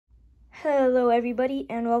Hello everybody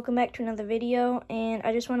and welcome back to another video, and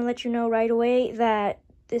I just want to let you know right away that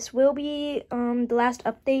this will be the last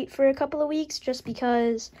update for a couple of weeks, just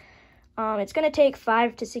because it's going to take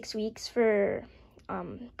 5 to 6 weeks for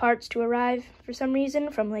parts to arrive for some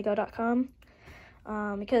reason from Lego.com,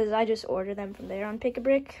 because I just order them from there on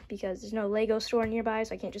Pick-a-Brick because there's no Lego store nearby,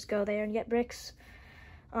 so I can't just go there and get bricks.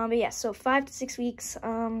 But yeah, so 5 to 6 weeks.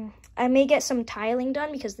 I may get some tiling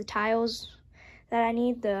done because the tiles that I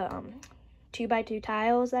need, the 2x2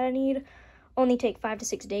 tiles that I need, only take 5 to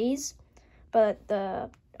 6 days. But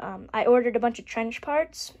I ordered a bunch of trench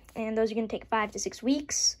parts, and those are going to take 5 to 6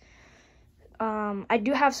 weeks. I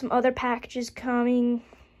do have some other packages coming,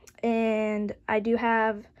 and I do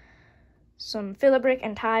have some filler brick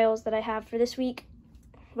and tiles that I have for this week.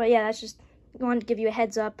 But yeah, that's just, I wanted to give you a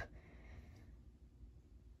heads up.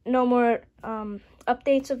 No more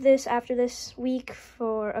updates of this after this week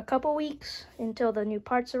for a couple weeks until the new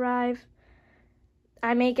parts arrive.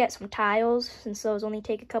 I may get some tiles since those only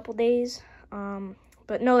take a couple days,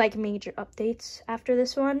 but no like major updates after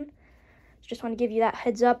this one. Just want to give you that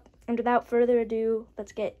heads up, and without further ado,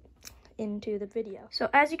 let's get into the video. So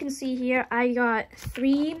as you can see here, I got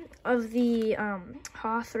 3 of the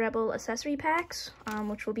Hoth Rebel accessory packs,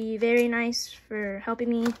 which will be very nice for helping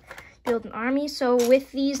me build an army. So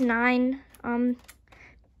with these 9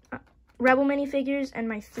 Rebel minifigures and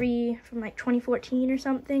my 3 from like 2014 or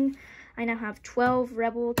something, I now have 12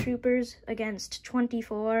 Rebel troopers against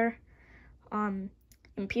 24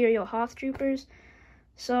 Imperial Hoth troopers.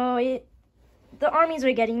 So the armies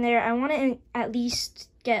are getting there. I want to at least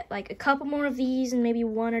get like a couple more of these and maybe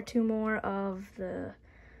 1 or 2 more of the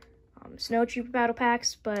Snow Trooper battle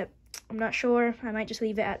packs, but I'm not sure. I might just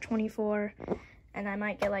leave it at 24, and I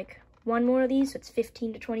might get like 1 more of these, so it's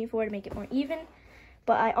 15 to 24 to make it more even.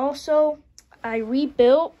 But I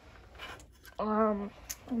rebuilt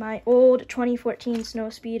my old 2014 Snow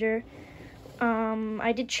Speeder.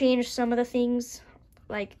 I did change some of the things,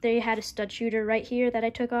 like they had a stud shooter right here that I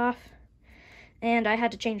took off, and I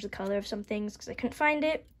had to change the color of some things because I couldn't find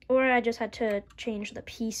it, or I just had to change the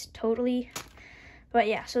piece totally. But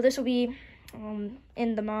yeah, so this will be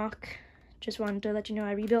in the mock. Just wanted to let you know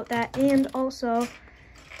I rebuilt that. And also,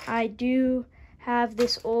 I do have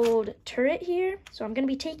this old turret here, so I'm going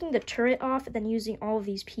to be taking the turret off and then using all of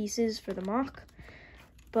these pieces for the mock.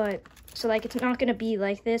 But, so like, it's not going to be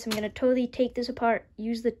like this. I'm going to totally take this apart,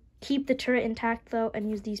 keep the turret intact though, and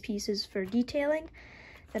use these pieces for detailing.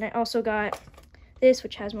 Then I also got this,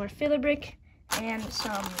 which has more filler brick and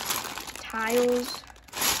some tiles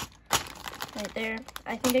right there.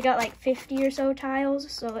 I think I got like 50 or so tiles,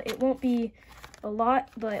 so it won't be a lot,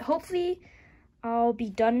 but hopefully I'll be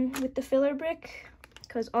done with the filler brick,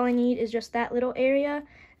 because all I need is just that little area,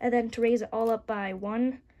 and then to raise it all up by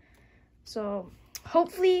 1. So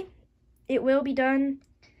hopefully it will be done.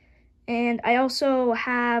 And I also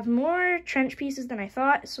have more trench pieces than I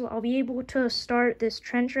thought, so I'll be able to start this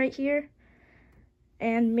trench right here,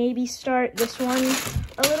 and maybe start this one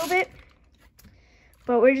a little bit.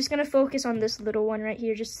 But we're just going to focus on this little one right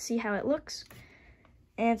here just to see how it looks.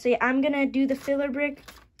 And so yeah, I'm going to do the filler brick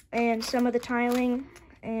and some of the tiling,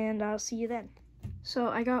 and I'll see you then. So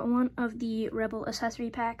I got one of the Rebel accessory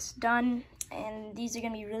packs done, and these are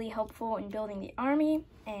going to be really helpful in building the army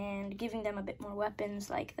and giving them a bit more weapons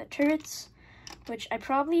like the turrets, which I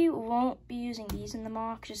probably won't be using these in the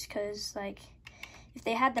mock just because, like, if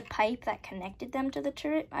they had the pipe that connected them to the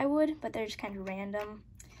turret, I would, but they're just kind of random.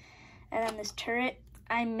 And then this turret,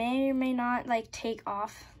 I may or may not like take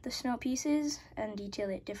off the snow pieces and detail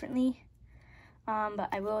it differently. But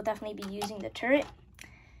I will definitely be using the turret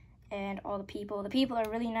and all the people. The people are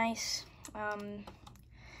really nice.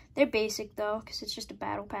 They're basic though, because it's just a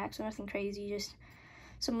battle pack, so nothing crazy. Just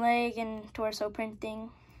some leg and torso printing,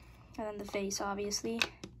 and then the face, obviously.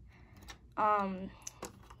 The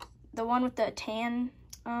one with the tan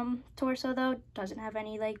torso though doesn't have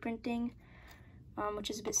any leg printing, which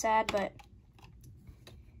is a bit sad, but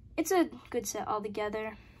it's a good set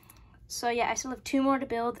altogether. So yeah, I still have 2 more to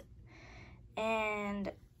build,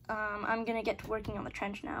 and I'm gonna get to working on the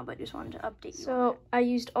trench now, but just wanted to update you. So I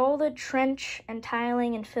used all the trench and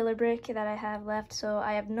tiling and filler brick that I have left, so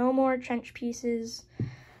I have no more trench pieces.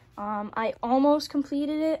 I almost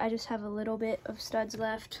completed it. I just have a little bit of studs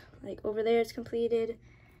left. Like over there it's completed,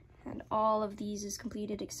 and all of these is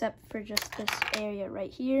completed except for just this area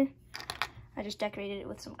right here. I just decorated it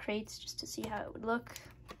with some crates just to see how it would look.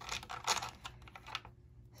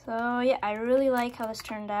 So yeah, I really like how this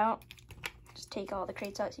turned out. Just take all the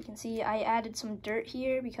crates out so you can see. I added some dirt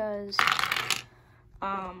here because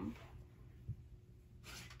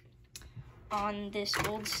on this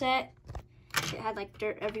old set, it had like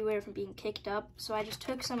dirt everywhere from being kicked up. So I just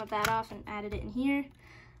took some of that off and added it in here.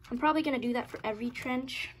 I'm probably gonna do that for every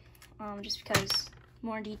trench, just because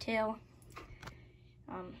more detail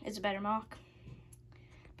is a better mock.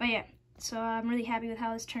 But yeah, so I'm really happy with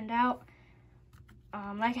how this turned out.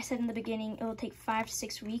 Like I said in the beginning, it will take 5 to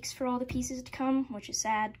 6 weeks for all the pieces to come, which is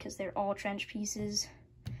sad because they're all trench pieces.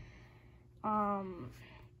 And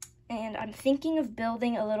I'm thinking of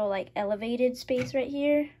building a little like elevated space right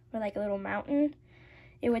here, or like a little mountain.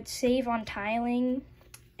 It would save on tiling,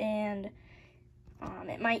 and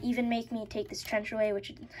it might even make me take this trench away, which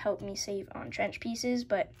would help me save on trench pieces,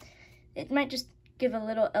 but it might just give a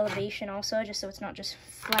little elevation also, just so it's not just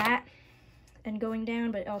flat and going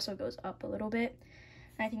down, but it also goes up a little bit.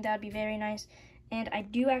 And I think that would be very nice. And I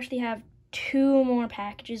do actually have 2 more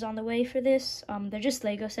packages on the way for this. They're just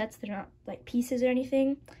Lego sets, they're not like pieces or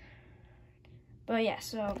anything. But yeah,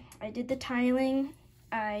 so I did the tiling.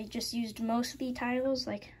 I just used most of the tiles,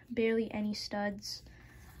 like barely any studs.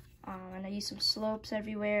 And I used some slopes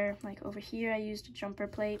everywhere. Like over here I used a jumper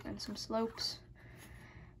plate and some slopes.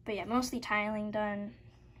 But yeah, mostly tiling done.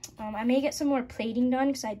 I may get some more plating done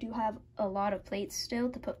because I do have a lot of plates still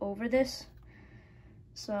to put over this.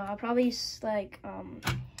 So I'll probably like,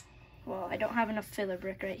 well, I don't have enough filler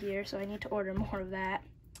brick right here, so I need to order more of that.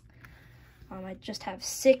 I just have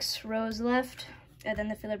 6 rows left, and then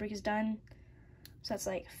the filler brick is done. So that's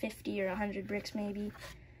like 50 or 100 bricks maybe.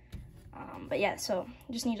 But yeah, so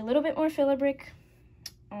just need a little bit more filler brick,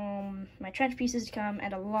 my trench pieces to come,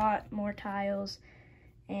 and a lot more tiles.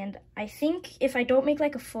 And I think if I don't make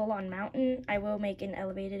like a full-on mountain, I will make an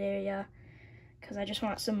elevated area, because I just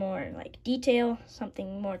want some more like detail,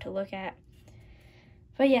 something more to look at.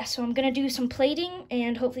 But yeah, so I'm gonna do some plating,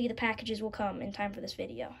 and hopefully the packages will come in time for this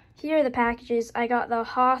video. Here are the packages. I got the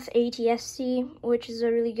Hoth ATSC, which is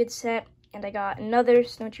a really good set, and I got another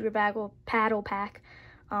Snowtrooper paddle pack.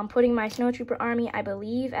 Putting my Snowtrooper army, I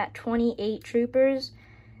believe, at 28 troopers,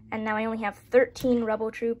 and now I only have 13 Rebel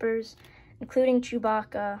troopers, including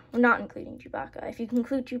Chewbacca. Well, not including Chewbacca. If you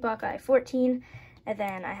include Chewbacca, I have 14, and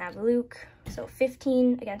then I have Luke, so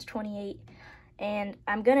 15 against 28. And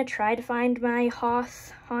I'm gonna try to find my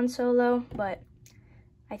Hoth Han Solo, but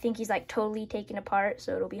I think he's like totally taken apart,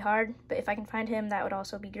 so it'll be hard. But if I can find him, that would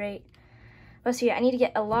also be great. But so yeah, I need to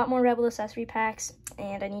get a lot more Rebel accessory packs,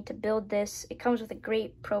 and I need to build this. It comes with a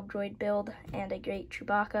great probe droid build and a great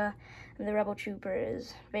Chewbacca, and the Rebel Trooper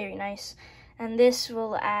is very nice. And this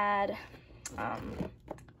will add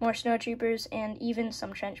more snowtroopers and even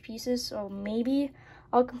some trench pieces, so maybe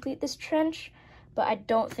I'll complete this trench. But I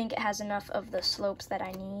don't think it has enough of the slopes that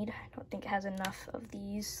I need. I don't think it has enough of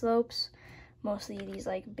these slopes. Mostly these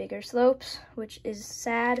like bigger slopes, which is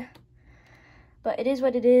sad. But it is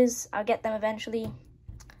what it is. I'll get them eventually.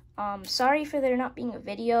 Sorry for there not being a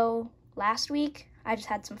video last week. I just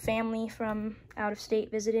had some family from out of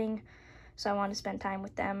state visiting, so I wanted to spend time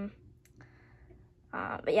with them.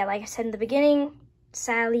 But yeah, like I said in the beginning,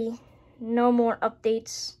 sadly, no more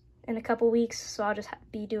updates in a couple weeks, so I'll just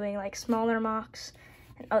be doing like smaller mocks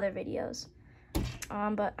and other videos.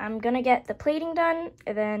 But I'm gonna get the plating done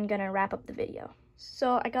and then gonna wrap up the video.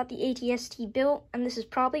 So I got the ATST built, and this is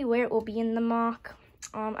probably where it will be in the mock.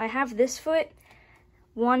 I have this foot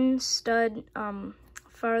one stud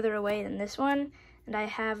farther away than this one, and I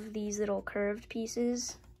have these little curved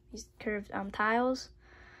pieces, these curved tiles,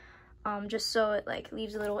 just so it like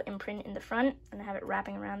leaves a little imprint in the front, and I have it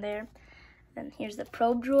wrapping around there. Then here's the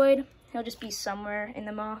probe droid. He'll just be somewhere in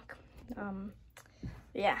the mock.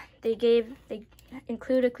 Yeah, they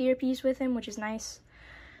include a clear piece with him, which is nice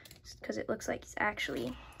because it looks like he's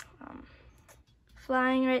actually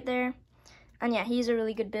flying right there. And yeah, he's a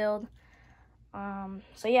really good build.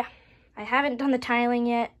 So yeah, I haven't done the tiling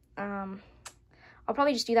yet. I'll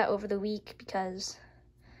probably just do that over the week because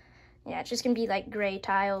yeah, it's just gonna be like gray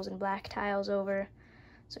tiles and black tiles over,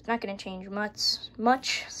 so it's not gonna change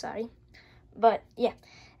much. Sorry. But yeah,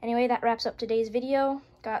 anyway, that wraps up today's video.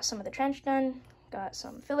 Got some of the trench done, got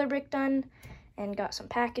some filler brick done, and got some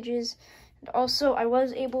packages. And also, I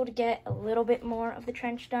was able to get a little bit more of the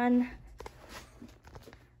trench done.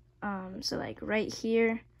 So like right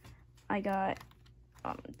here, I got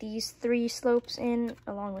these 3 slopes in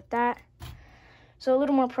along with that. So a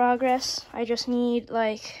little more progress. I just need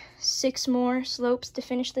like 6 more slopes to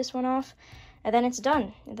finish this one off, and then it's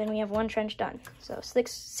done. And then we have 1 trench done. So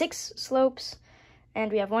 6 slopes,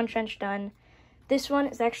 and we have 1 trench done. This one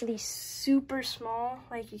is actually super small.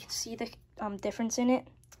 Like you can see the difference in it.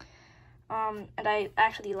 And I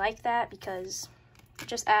actually like that because it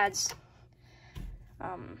just adds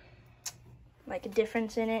like a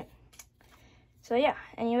difference in it. So yeah,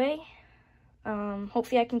 anyway,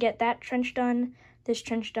 Hopefully I can get that trench done, this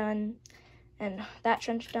trench done, and that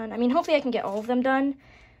trench done. I mean, hopefully I can get all of them done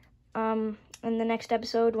in the next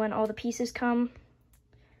episode when all the pieces come.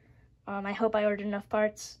 I hope I ordered enough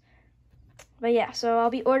parts. But yeah, so I'll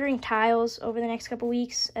be ordering tiles over the next couple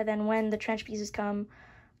weeks, and then when the trench pieces come,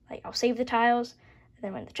 like, I'll save the tiles, and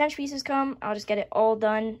then when the trench pieces come, I'll just get it all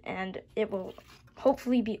done, and it will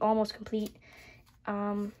hopefully be almost complete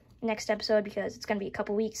next episode, because it's going to be a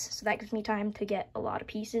couple weeks, so that gives me time to get a lot of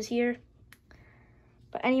pieces here.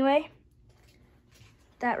 But anyway,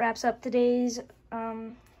 that wraps up today's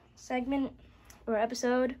segment or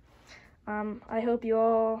episode. I hope you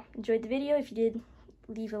all enjoyed the video. If you did,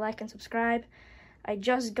 leave a like and subscribe. I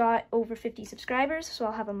just got over 50 subscribers, so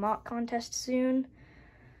I'll have a mock contest soon.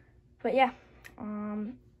 But yeah,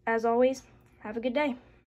 as always, have a good day.